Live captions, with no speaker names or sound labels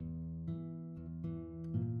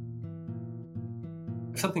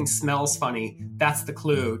something smells funny, that's the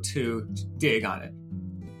clue to dig on it.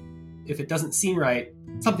 If it doesn't seem right,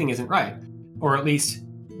 something isn't right. Or at least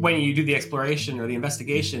when you do the exploration or the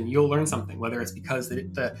investigation, you'll learn something, whether it's because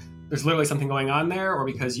there's literally something going on there or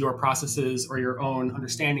because your processes or your own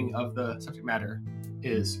understanding of the subject matter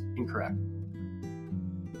is incorrect.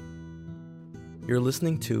 You're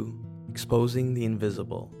listening to Exposing the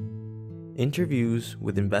Invisible, interviews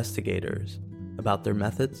with investigators about their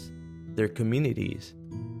methods, their communities,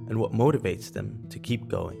 and what motivates them to keep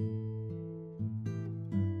going.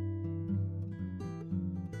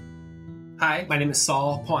 Hi, my name is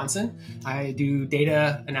Saul Poinson. I do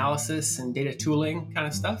data analysis and data tooling kind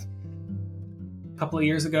of stuff. A couple of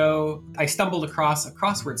years ago, I stumbled across a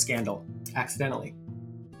crossword scandal accidentally.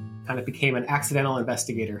 Kind of became an accidental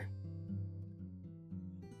investigator.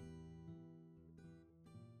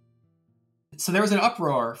 So there was an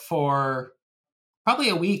uproar for probably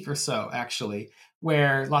a week or so, actually,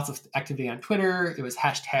 where lots of activity on Twitter. It was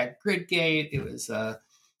hashtag Gridgate. It was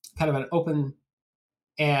kind of an open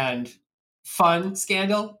and fun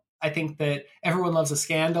scandal. I think that everyone loves a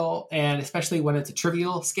scandal, and especially when it's a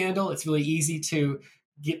trivial scandal, it's really easy to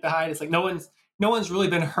get behind. It's like no one's really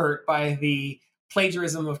been hurt by the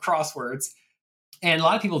plagiarism of crosswords, and a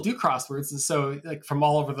lot of people do crosswords, and so like from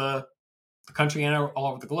all over the country and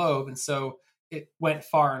all over the globe, and so it went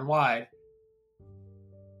far and wide.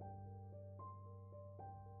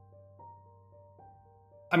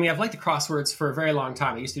 I mean, I've liked the crosswords for a very long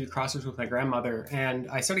time. I used to do crosswords with my grandmother, and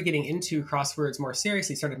I started getting into crosswords more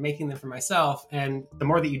seriously, started making them for myself. And the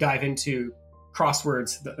more that you dive into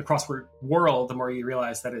crosswords, the crossword world, the more you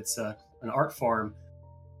realize that it's an art form.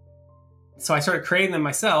 So I started creating them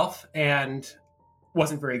myself, and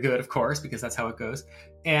wasn't very good, of course, because that's how it goes.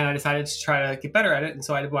 And I decided to try to get better at it. And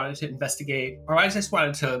so I wanted to investigate, or I just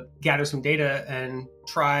wanted to gather some data and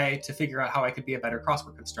try to figure out how I could be a better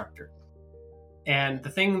crossword constructor. And the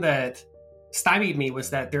thing that stymied me was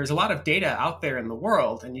that there's a lot of data out there in the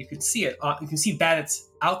world, and you can see it. You can see that it's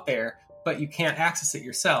out there, but you can't access it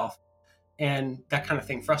yourself. And that kind of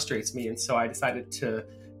thing frustrates me. And so I decided to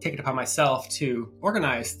take it upon myself to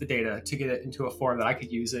organize the data, to get it into a form that I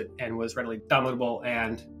could use it and was readily downloadable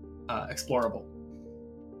and explorable.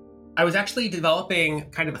 I was actually developing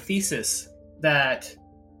kind of a thesis that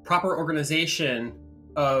proper organization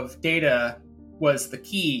of data was the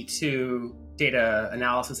key to data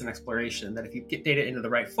analysis and exploration, that if you get data into the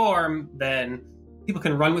right form, then people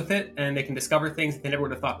can run with it and they can discover things that they never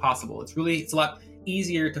would have thought possible. It's a lot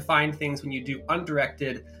easier to find things when you do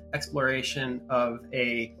undirected exploration of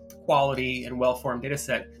a quality and well-formed data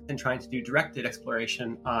set than trying to do directed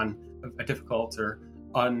exploration on a difficult or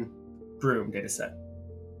ungroomed data set.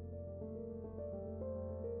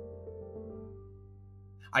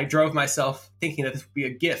 I drove myself thinking that this would be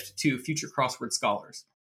a gift to future crossword scholars.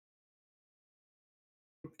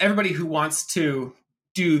 Everybody who wants to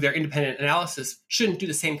do their independent analysis shouldn't do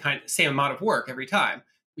the same amount of work every time.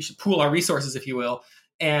 We should pool our resources, if you will.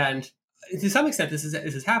 And to some extent, this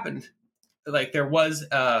has happened. Like there was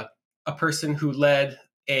a person who led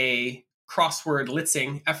a crossword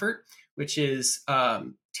litzing effort, which is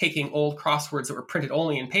taking old crosswords that were printed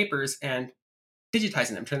only in papers and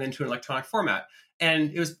digitizing them, turning them into an electronic format.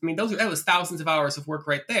 And that was thousands of hours of work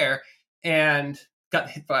right there. And got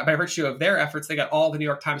by virtue of their efforts, they got all the New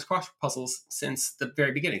York Times crossword puzzles since the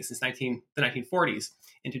very beginning, since the 1940s,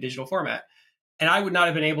 into digital format. And I would not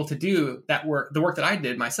have been able to do that work, the work that I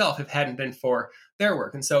did myself, if it hadn't been for their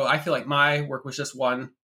work. And so I feel like my work was just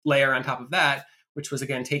one layer on top of that, which was,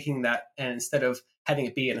 again, taking that and instead of having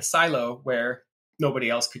it be in a silo where nobody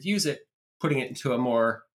else could use it, putting it into a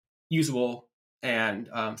more usable and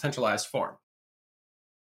centralized form.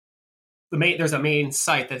 There's a main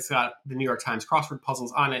site that's got the New York Times crossword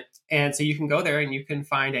puzzles on it. And so you can go there and you can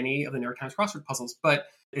find any of the New York Times crossword puzzles. But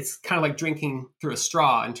it's kind of like drinking through a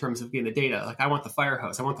straw in terms of getting the data. Like I want the fire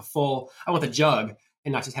hose. I want the jug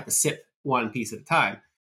and not just have to sip one piece at a time.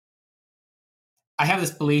 I have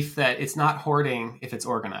this belief that it's not hoarding if it's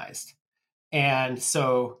organized. And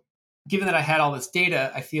so given that I had all this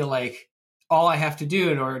data, I feel like all I have to do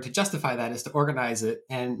in order to justify that is to organize it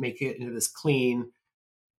and make it into this clean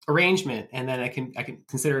arrangement, and then I can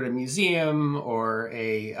consider it a museum or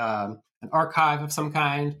an archive of some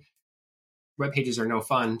kind. Web pages are no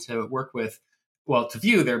fun to work with. Well, to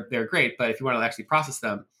view, they're great, but if you want to actually process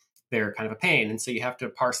them, they're kind of a pain. And so you have to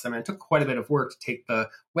parse them. And it took quite a bit of work to take the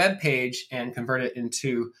web page and convert it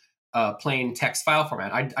into a plain text file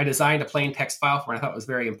format. I designed a plain text file format. I thought it was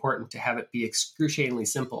very important to have it be excruciatingly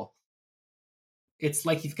simple. It's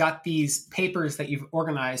like you've got these papers that you've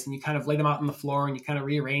organized and you kind of lay them out on the floor and you kind of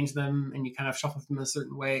rearrange them and you kind of shuffle them in a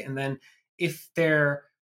certain way. And then if they're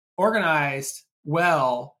organized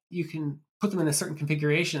well, you can put them in a certain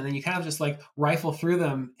configuration, and then you kind of just like rifle through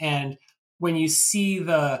them. And when you see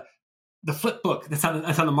the flip book that's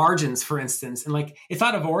on the margins, for instance, and like it's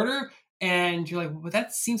out of order, and you're like, well,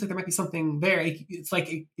 that seems like there might be something there. It's like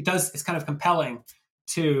it's kind of compelling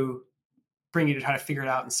to bring you to try to figure it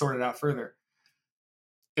out and sort it out further.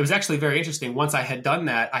 It was actually very interesting. Once I had done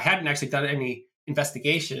that, I hadn't actually done any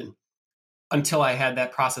investigation until I had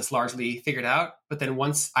that process largely figured out. But then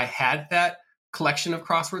once I had that collection of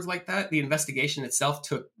crosswords like that, the investigation itself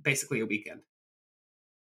took basically a weekend.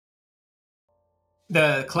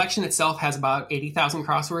 The collection itself has about 80,000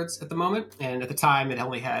 crosswords at the moment. And at the time, it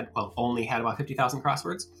only had about 50,000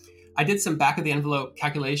 crosswords. I did some back of the envelope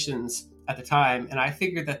calculations at the time, and I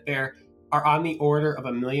figured that there are on the order of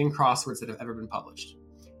 1 million crosswords that have ever been published.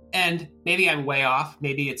 And maybe I'm way off.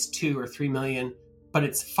 Maybe it's 2 or 3 million, but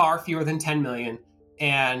it's far fewer than 10 million.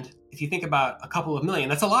 And if you think about a couple of million,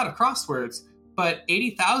 that's a lot of crosswords, but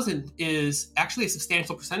 80,000 is actually a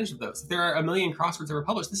substantial percentage of those. If there are 1 million crosswords ever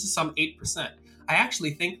published, this is some 8%. I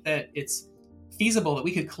actually think that it's feasible that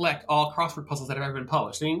we could collect all crossword puzzles that have ever been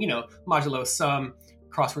published. I mean, modulo some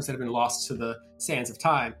crosswords that have been lost to the sands of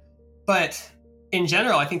time. But in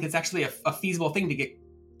general, I think it's actually a feasible thing to get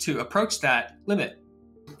to approach that limit.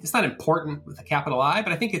 It's not important with a capital I,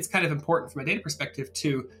 but I think it's kind of important from a data perspective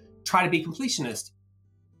to try to be completionist.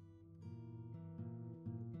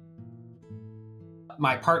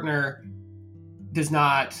 My partner did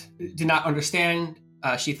not understand.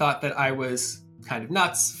 She thought that I was kind of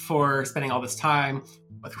nuts for spending all this time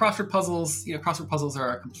with crossword puzzles. Crossword puzzles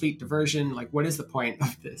are a complete diversion. Like, what is the point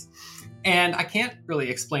of this? And I can't really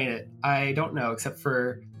explain it. I don't know, except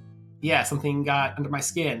for, something got under my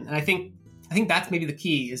skin. And I think that's maybe the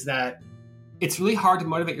key, is that it's really hard to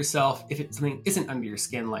motivate yourself if something isn't under your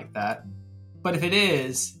skin like that. But if it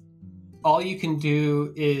is, all you can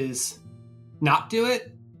do is not do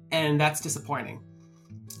it, and that's disappointing.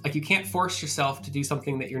 Like, you can't force yourself to do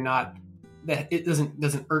something that that it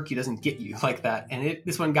doesn't irk you, doesn't get you like that. And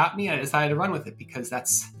this one got me, and I decided to run with it because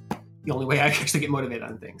that's the only way I actually get motivated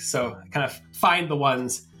on things. So I kind of find the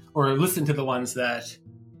ones, or listen to the ones that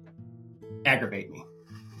aggravate me,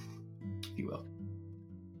 if you will.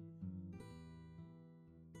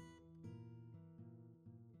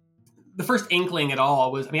 The first inkling at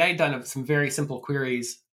all was, I had done some very simple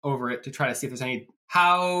queries over it to try to see if there's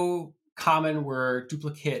how common were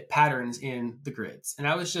duplicate patterns in the grids. And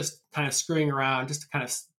I was just kind of screwing around just to kind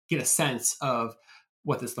of get a sense of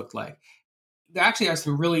what this looked like. There actually are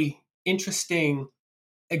some really interesting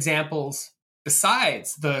examples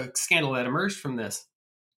besides the scandal that emerged from this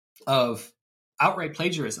of outright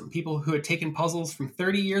plagiarism. People who had taken puzzles from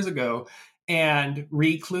 30 years ago and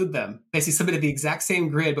re-clued them. Basically submitted the exact same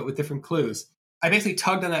grid, but with different clues. I basically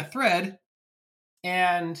tugged on that thread,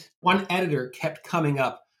 and one editor kept coming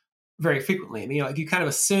up very frequently. You kind of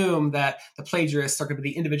assume that the plagiarists are going to be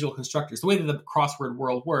the individual constructors. The way that the crossword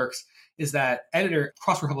world works is that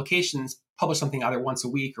crossword publications publish something either once a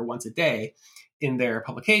week or once a day in their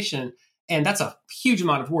publication. And that's a huge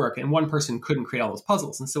amount of work, and one person couldn't create all those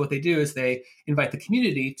puzzles. And so what they do is they invite the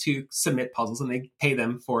community to submit puzzles, and they pay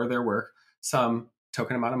them for their work some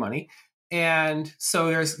token amount of money. And so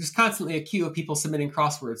there's constantly a queue of people submitting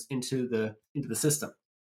crosswords into the system.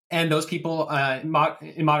 And those people, in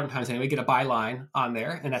modern times anyway, get a byline on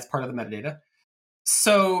there, and that's part of the metadata.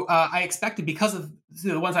 So I expected, because of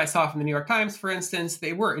the ones I saw from the New York Times, for instance,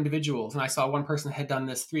 they were individuals. And I saw one person had done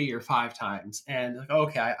this 3 or 5 times. And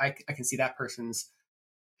I can see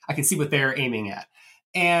I can see what they're aiming at.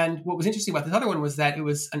 And what was interesting about this other one was that it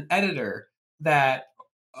was an editor that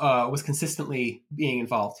was consistently being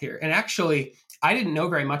involved here. And actually, I didn't know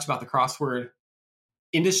very much about the crossword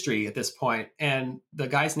industry at this point. And the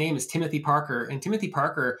guy's name is Timothy Parker. And Timothy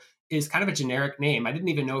Parker is kind of a generic name. I didn't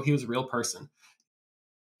even know he was a real person.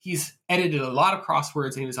 He's edited a lot of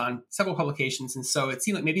crosswords, and he was on several publications. And so it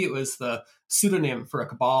seemed like maybe it was the pseudonym for a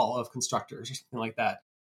cabal of constructors or something like that.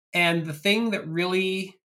 And the thing that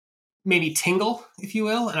really made me tingle, if you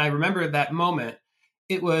will, and I remember that moment,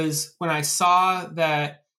 it was when I saw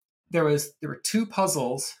that there were 2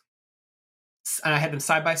 puzzles, and I had them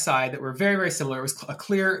side by side, that were very, very similar. It was a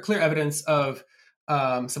clear evidence of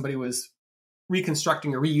somebody was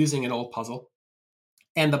reconstructing or reusing an old puzzle.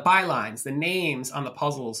 And the bylines, the names on the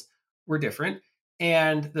puzzles, were different.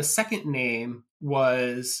 And the second name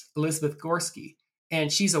was Elizabeth Gorski.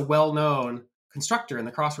 And she's a well-known constructor in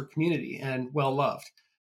the crossword community and well-loved.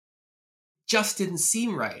 Just didn't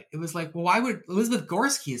seem right. It was like, well, why would Elizabeth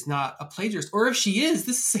Gorski is not a plagiarist? Or if she is,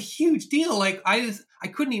 this is a huge deal. Like, I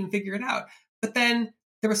couldn't even figure it out. But then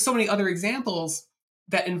there were so many other examples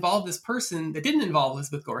that involved this person that didn't involve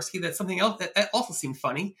Elizabeth Gorski. That's something else that also seemed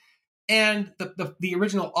funny. And the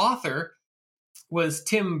original author was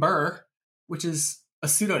Tim Burr, which is a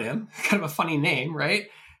pseudonym, kind of a funny name, right?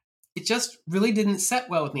 It just really didn't set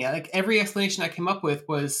well with me. Like every explanation I came up with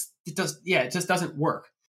was, it just doesn't work.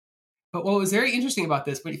 But what was very interesting about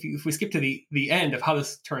this, but if we skip to the end of how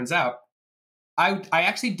this turns out, I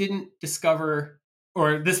actually didn't discover,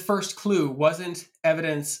 or this first clue wasn't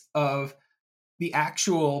evidence of the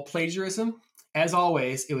actual plagiarism. As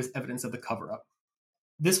always, it was evidence of the cover-up.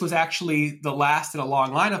 This was actually the last in a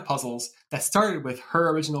long line of puzzles that started with her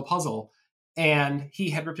original puzzle, and he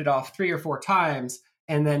had ripped it off 3 or 4 times,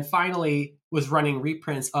 and then finally was running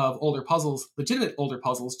reprints of older puzzles, legitimate older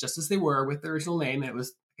puzzles, just as they were with the original name, and it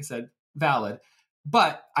was, like I said, valid.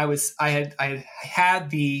 But I had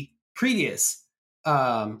the previous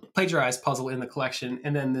plagiarized puzzle in the collection,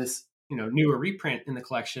 and then this newer reprint in the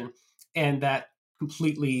collection, and that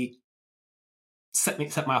completely set me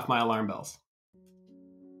off my alarm bells.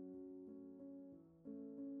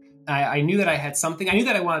 I knew that I had something. I knew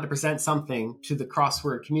that I wanted to present something to the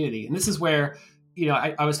crossword community, and this is where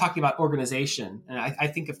I was talking about organization, and I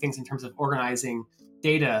think of things in terms of organizing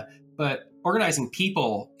data, but organizing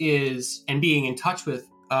people and being in touch with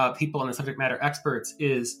people and the subject matter experts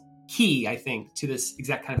is key, I think, to this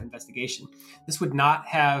exact kind of investigation. This would not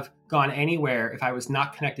have gone anywhere if I was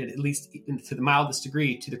not connected, at least to the mildest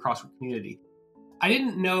degree, to the crossword community. I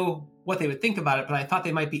didn't know what they would think about it, but I thought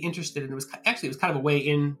they might be interested, and it was kind of a way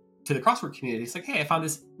in to the crossword community. It's like, hey, I found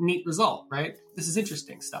this neat result, right? This is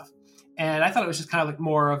interesting stuff. And I thought it was just kind of like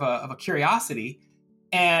more of a curiosity.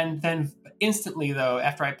 And then instantly, though,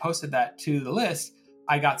 after I posted that to the list,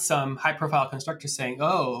 I got some high-profile constructors saying,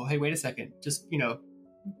 oh, hey, wait a second, just,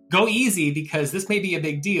 go easy, because this may be a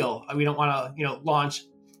big deal. We don't want to, launch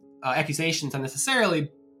accusations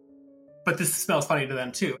unnecessarily, but this smells funny to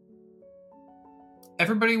them too.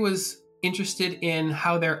 Everybody was interested in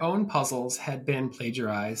how their own puzzles had been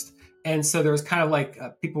plagiarized. And so there was kind of like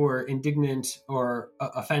people were indignant or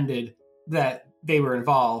offended that they were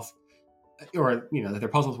involved, or, that their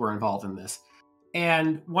puzzles were involved in this.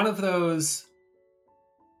 And one of those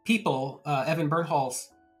people, Evan Bernholz,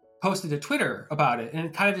 posted to Twitter about it, and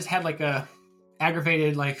it kind of just had like a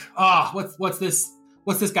aggravated, like, what's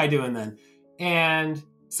this guy doing then? And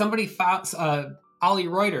somebody found, Ollie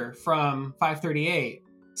Reuter from 538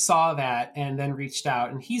 saw that and then reached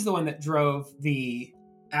out, and he's the one that drove the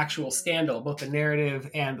actual scandal, both the narrative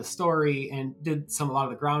and the story, and did a lot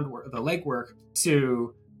of the groundwork, the legwork,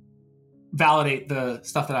 to validate the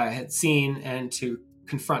stuff that I had seen and to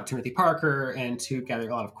confront Timothy Parker and to gather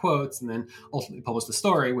a lot of quotes, and then ultimately publish the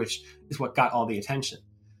story, which is what got all the attention.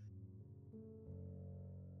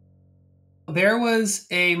 There was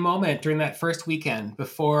a moment during that first weekend,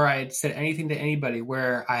 before I had said anything to anybody,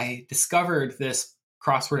 where I discovered this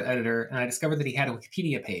crossword editor, and I discovered that he had a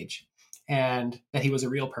Wikipedia page and that he was a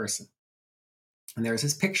real person. And there was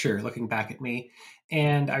his picture looking back at me,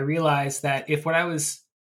 and I realized that if what I was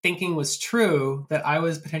thinking was true, that I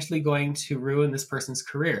was potentially going to ruin this person's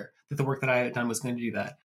career, that the work that I had done was going to do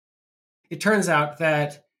that. It turns out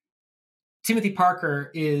that Timothy Parker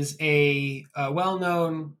is a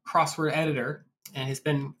well-known crossword editor, and has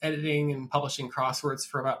been editing and publishing crosswords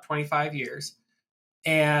for about 25 years,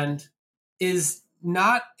 and is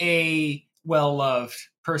not a well-loved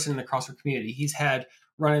person in the crossword community. He's had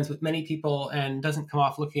run-ins with many people and doesn't come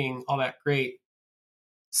off looking all that great.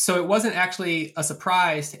 So it wasn't actually a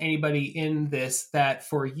surprise to anybody in this that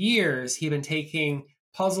for years he had been taking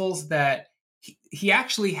puzzles that he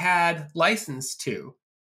actually had license to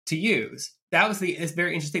use. It's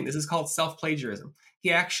very interesting. This is called self-plagiarism.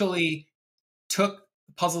 He actually took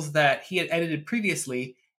puzzles that he had edited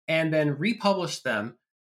previously and then republished them,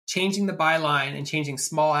 changing the byline and changing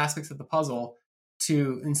small aspects of the puzzle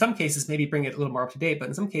to, in some cases, maybe bring it a little more up to date, but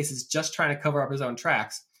in some cases, just trying to cover up his own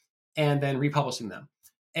tracks, and then republishing them.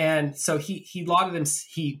 And so he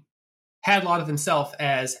had lauded himself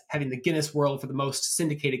as having the Guinness World for the most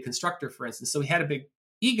syndicated constructor, for instance. So he had a big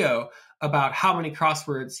ego about how many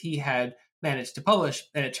crosswords he had managed to publish.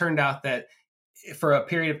 And it turned out that for a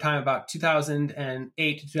period of time, about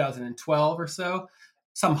 2008 to 2012 or so,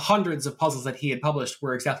 some hundreds of puzzles that he had published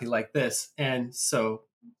were exactly like this. And so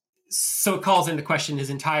it calls into question his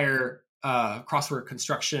entire crossword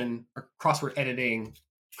construction or crossword editing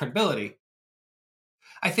credibility.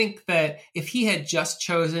 I think that if he had just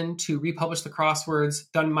chosen to republish the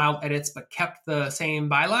crosswords, done mild edits, but kept the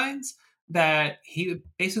same bylines, that he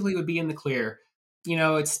basically would be in the clear.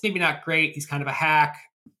 It's maybe not great. He's kind of a hack.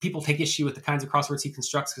 People take issue with the kinds of crosswords he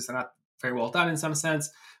constructs because they're not very well done in some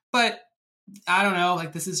sense. But I don't know,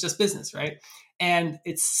 like this is just business, right? And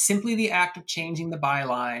it's simply the act of changing the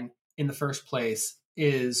byline in the first place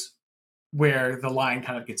is where the line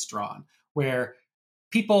kind of gets drawn, where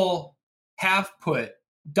people have put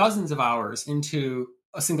dozens of hours into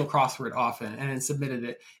a single crossword often and then submitted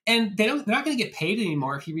it. And they're not going to get paid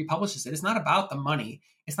anymore if he republishes it. It's not about the money.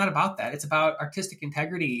 It's not about that. It's about artistic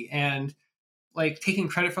integrity and like taking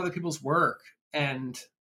credit for other people's work. And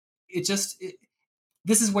this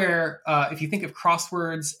is where if you think of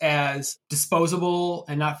crosswords as disposable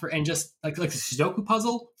and not for, and just like a Sudoku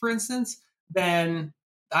puzzle, for instance, then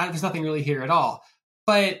there's nothing really here at all.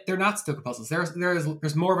 But they're not Sudoku puzzles.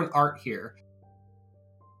 There's more of an art here.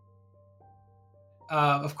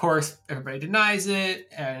 Of course, everybody denies it,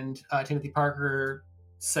 and Timothy Parker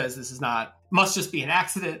says this must just be an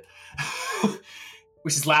accident,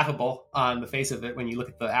 which is laughable on the face of it when you look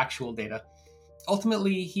at the actual data.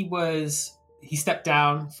 Ultimately, he stepped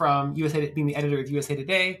down from USA, being the editor of USA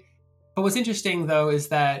Today. But what's interesting, though, is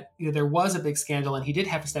that there was a big scandal, and he did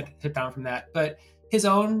have to step down from that. But his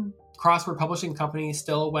own crossword publishing company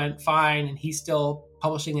still went fine, and he's still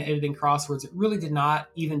publishing and editing crosswords. It really did not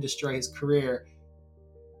even destroy his career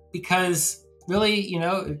because really,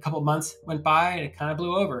 a couple of months went by and it kind of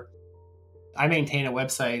blew over. I maintain a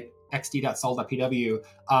website, xd.sol.pw,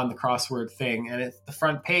 on the crossword thing, and the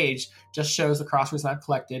front page just shows the crosswords that I've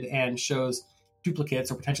collected and shows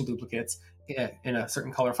duplicates or potential duplicates in a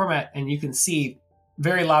certain color format, and you can see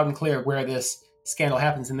very loud and clear where this scandal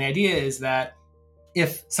happens. And the idea is that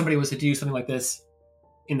if somebody was to do something like this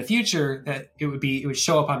in the future, that it would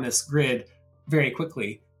show up on this grid very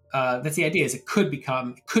quickly. That's the idea. Is it could be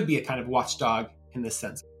a kind of watchdog in this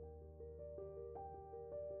sense.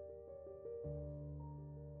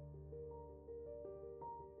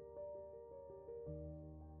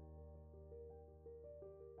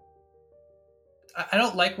 I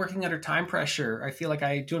don't like working under time pressure. I feel like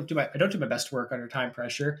I don't do my best work under time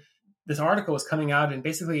pressure. This article was coming out in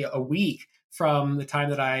basically a week from the time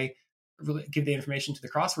that I really give the information to the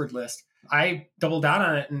crossword list. I doubled down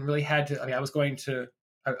on it and really had to.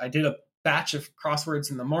 I did a batch of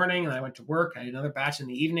crosswords in the morning, and I went to work. I did another batch in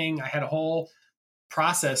the evening. I had a whole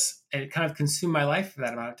process, and it kind of consumed my life for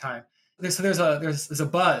that amount of time. There's a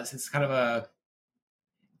buzz. It's kind of a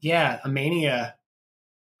mania.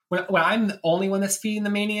 When I'm the only one that's feeding the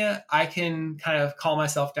mania, I can kind of calm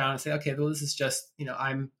myself down and say, okay, well, this is just,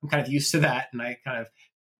 I'm kind of used to that, and I kind of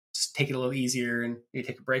just take it a little easier and maybe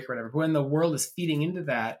take a break or whatever. But when the world is feeding into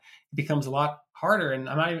that, it becomes a lot harder. And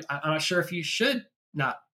I'm not sure if you should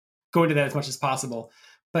not go into that as much as possible,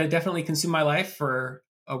 but it definitely consumed my life for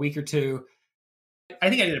a week or two. I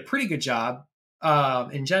think I did a pretty good job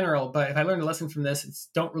in general, but if I learned a lesson from this, it's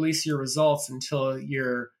don't release your results until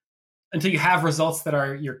you have results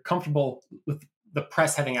that you're comfortable with the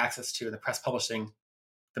press having access to, the press publishing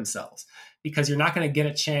themselves, because you're not going to get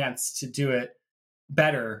a chance to do it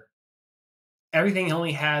better. Everything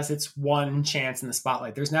only has its one chance in the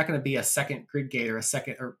spotlight. There's not going to be a second Gridgate or a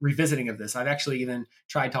second or revisiting of this. I've actually even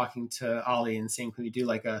tried talking to Ollie and saying, can we do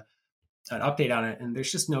like an update on it? And there's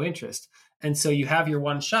just no interest. And so you have your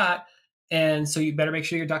one shot. And so you better make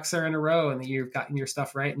sure your ducks are in a row and that you've gotten your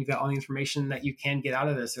stuff right and you've got all the information that you can get out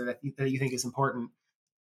of this or that you think is important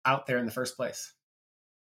out there in the first place.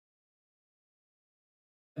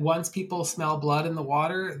 Once people smell blood in the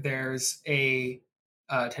water, there's a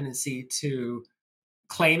tendency to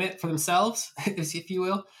claim it for themselves, if you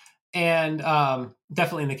will. And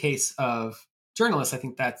definitely in the case of journalists, I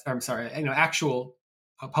think actual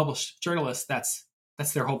published journalists, that's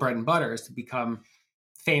their whole bread and butter, is to become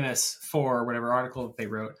famous for whatever article that they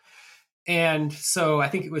wrote. And so I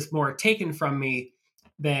think it was more taken from me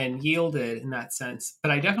than yielded in that sense.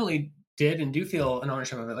 But I definitely did and do feel an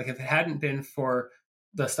ownership of it. Like if it hadn't been for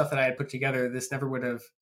the stuff that I had put together, this never would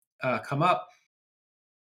have come up.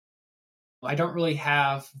 I don't really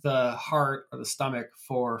have the heart or the stomach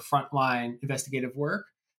for frontline investigative work.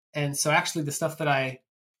 And so actually the stuff that I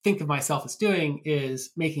think of myself as doing is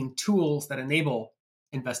making tools that enable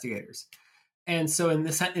investigators. And so in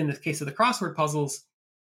the case of the crossword puzzles,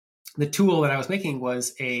 the tool that I was making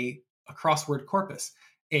was a crossword corpus,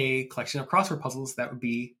 a collection of crossword puzzles that would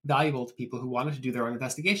be valuable to people who wanted to do their own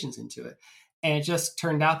investigations into it. And it just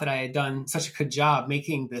turned out that I had done such a good job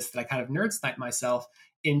making this that I kind of nerd sniped myself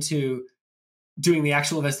into doing the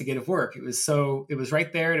actual investigative work. It was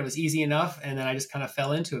right there and it was easy enough. And then I just kind of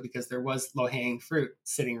fell into it because there was low-hanging fruit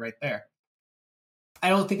sitting right there. I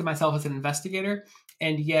don't think of myself as an investigator.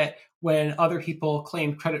 And yet when other people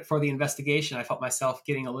claimed credit for the investigation, I felt myself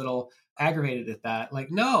getting a little aggravated at that. Like,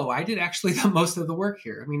 no, I did actually the most of the work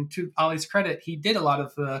here. I mean, to Ollie's credit, he did a lot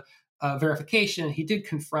of the verification. He did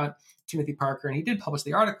confront Timothy Parker, and he did publish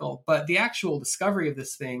the article, but the actual discovery of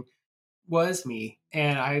this thing was me,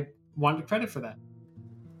 and I wanted credit for that.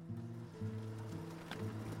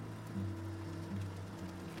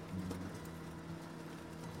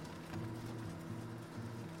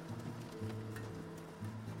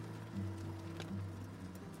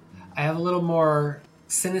 I have a little more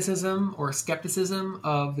cynicism or skepticism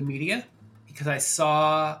of the media because I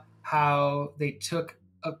saw how they took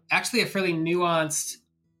actually a fairly nuanced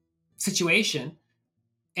situation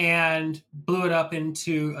and blew it up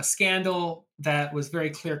into a scandal that was very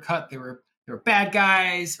clear cut. They were bad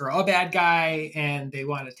guys or a bad guy, and they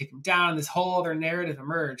wanted to take him down. This whole other narrative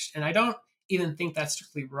emerged, and I don't even think that's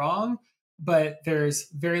strictly wrong, but there's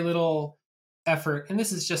very little effort, and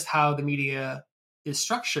this is just how the media is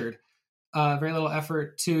structured. Very little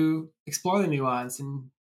effort to explore the nuance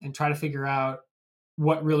and try to figure out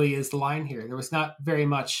what really is the line here. There was not very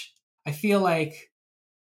much. I feel like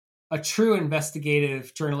a true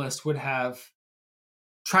investigative journalist would have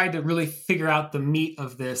tried to really figure out the meat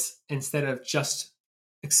of this instead of just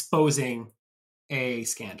exposing a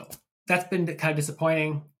scandal. That's been kind of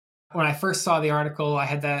disappointing. When I first saw the article, I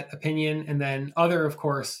had that opinion, and then other, of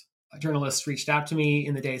course, journalists reached out to me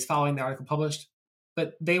in the days following the article published,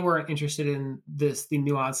 but they weren't interested in the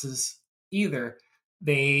nuances either.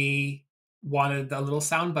 They wanted a little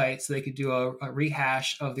soundbite so they could do a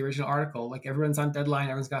rehash of the original article. Like, everyone's on deadline,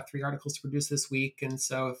 everyone's got 3 articles to produce this week, and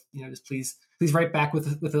so just please write back with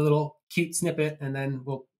a little cute snippet, and then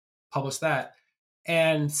we'll publish that.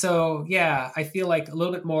 And so, yeah, I feel like a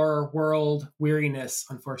little bit more world weariness,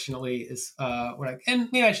 unfortunately, is and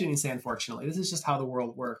maybe I shouldn't even say unfortunately. This is just how the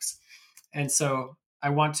world works. And so I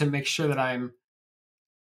want to make sure that I'm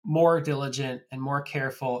more diligent and more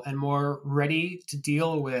careful and more ready to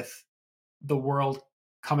deal with the world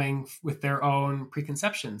coming with their own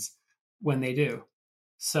preconceptions when they do.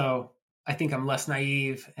 So I think I'm less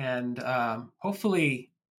naive and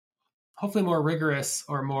hopefully more rigorous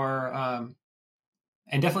or more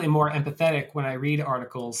and definitely more empathetic when I read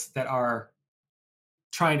articles that are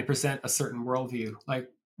trying to present a certain worldview, like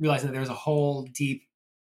realizing that there's a whole deep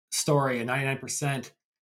story, a 99%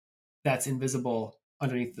 that's invisible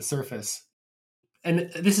underneath the surface.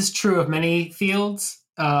 And this is true of many fields.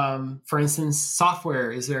 For instance,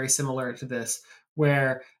 software is very similar to this,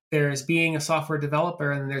 where there's being a software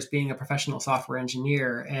developer and there's being a professional software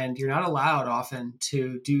engineer, and you're not allowed often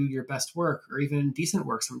to do your best work or even decent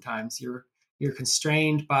work. Sometimes you're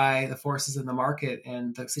constrained by the forces in the market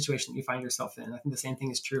and the situation that you find yourself in. I think the same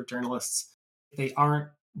thing is true of journalists. They aren't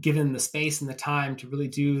given the space and the time to really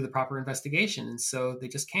do the proper investigation, and so they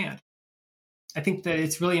just can't. I think that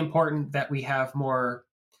it's really important that we have more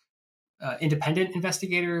independent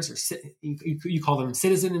investigators, or you call them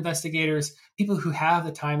citizen investigators, people who have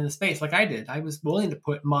the time and the space, like I did. I was willing to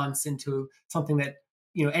put months into something that,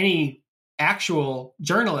 any actual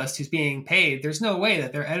journalist who's being paid, there's no way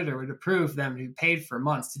that their editor would approve them to be paid for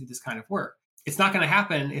months to do this kind of work. It's not going to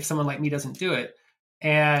happen if someone like me doesn't do it.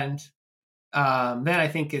 And then I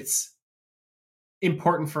think it's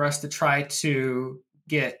important for us to try to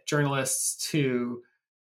get journalists to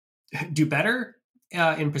do better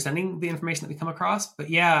in presenting the information that we come across. But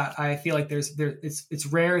yeah, I feel like it's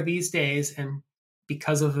rare these days, and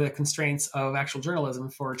because of the constraints of actual journalism,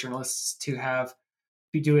 for journalists to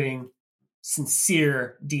be doing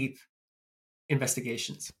sincere, deep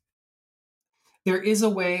investigations. There is a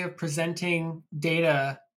way of presenting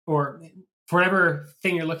data, or for whatever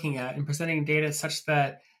thing you're looking at, and presenting data such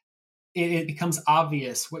that it becomes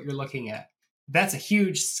obvious what you're looking at. That's a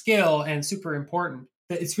huge skill and super important.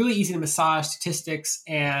 It's really easy to massage statistics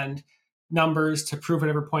and numbers to prove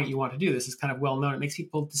whatever point you want to do. This is kind of well known. It makes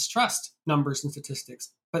people distrust numbers and statistics.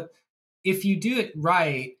 But if you do it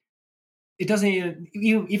right, it doesn't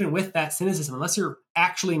even with that cynicism, unless you're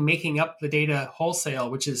actually making up the data wholesale,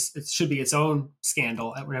 which it should be its own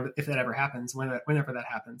scandal if that ever happens, whenever that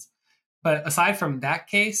happens. But aside from that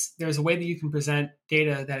case, there's a way that you can present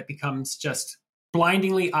data that it becomes just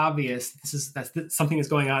blindingly obvious. Something is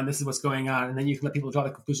going on. This is what's going on, and then you can let people draw the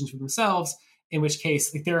conclusions for themselves. In which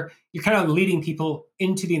case, you're kind of leading people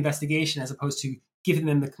into the investigation as opposed to giving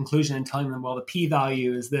them the conclusion and telling them, well, the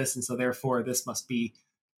p-value is this, and so therefore this must be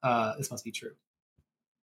true.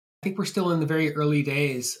 I think we're still in the very early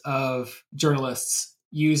days of journalists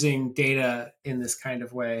using data in this kind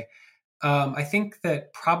of way. I think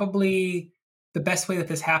that probably the best way that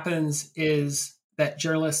this happens is that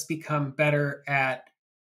journalists become better at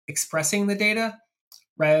expressing the data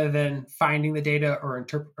rather than finding the data or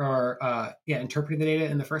interpreting the data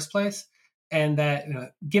in the first place. And that,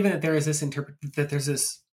 given that there is this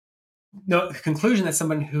conclusion that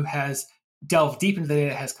someone who has delve deep into the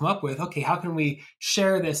data it has come up with, okay, how can we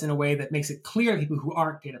share this in a way that makes it clear to people who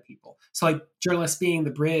aren't data people? So like journalists being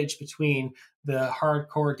the bridge between the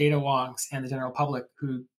hardcore data wonks and the general public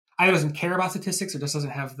who either doesn't care about statistics or just doesn't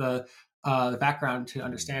have the background to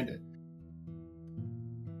understand it.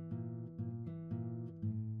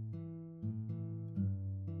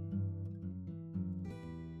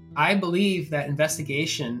 I believe that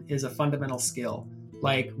investigation is a fundamental skill,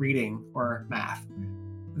 like reading or math,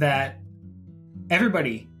 that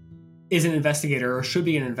everybody is an investigator or should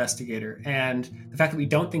be an investigator. And the fact that we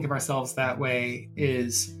don't think of ourselves that way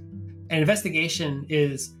is, an investigation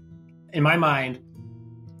is, in my mind,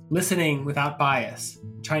 listening without bias,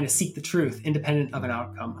 trying to seek the truth independent of an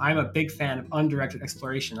outcome. I'm a big fan of undirected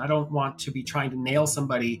exploration. I don't want to be trying to nail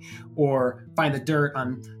somebody or find the dirt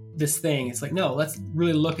on this thing. It's like, no, let's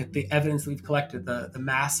really look at the evidence that we've collected, the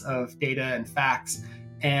mass of data and facts,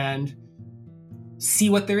 and see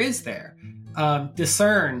what there is there.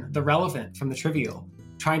 Discern the relevant from the trivial,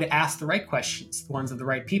 trying to ask the right questions, the ones of the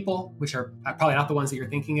right people, which are probably not the ones that you're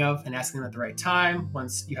thinking of, and asking them at the right time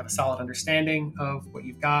once you have a solid understanding of what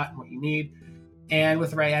you've got and what you need, and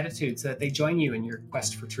with the right attitude so that they join you in your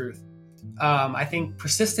quest for truth. I think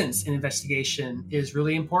persistence in investigation is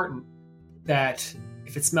really important, that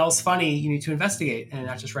if it smells funny, you need to investigate and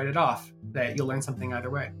not just write it off, that you'll learn something either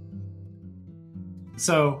way.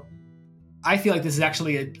 So I feel like this is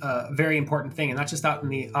actually a very important thing, and not just out in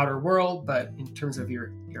the outer world, but in terms of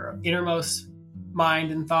your innermost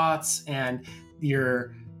mind and thoughts and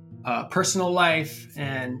your personal life,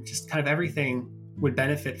 and just kind of everything would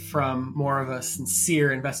benefit from more of a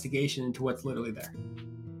sincere investigation into what's literally there.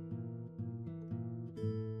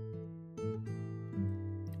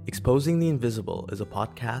 Exposing the Invisible is a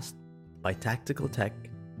podcast by Tactical Tech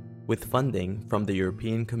with funding from the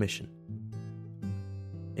European Commission.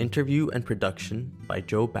 Interview and production by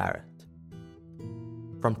Joe Barrett.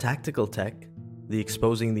 From Tactical Tech, the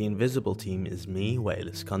Exposing the Invisible team is me,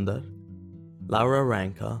 Wael Iskandar, Laura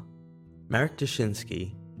Ranka, Marek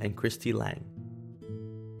Dushinsky, and Christy Lang.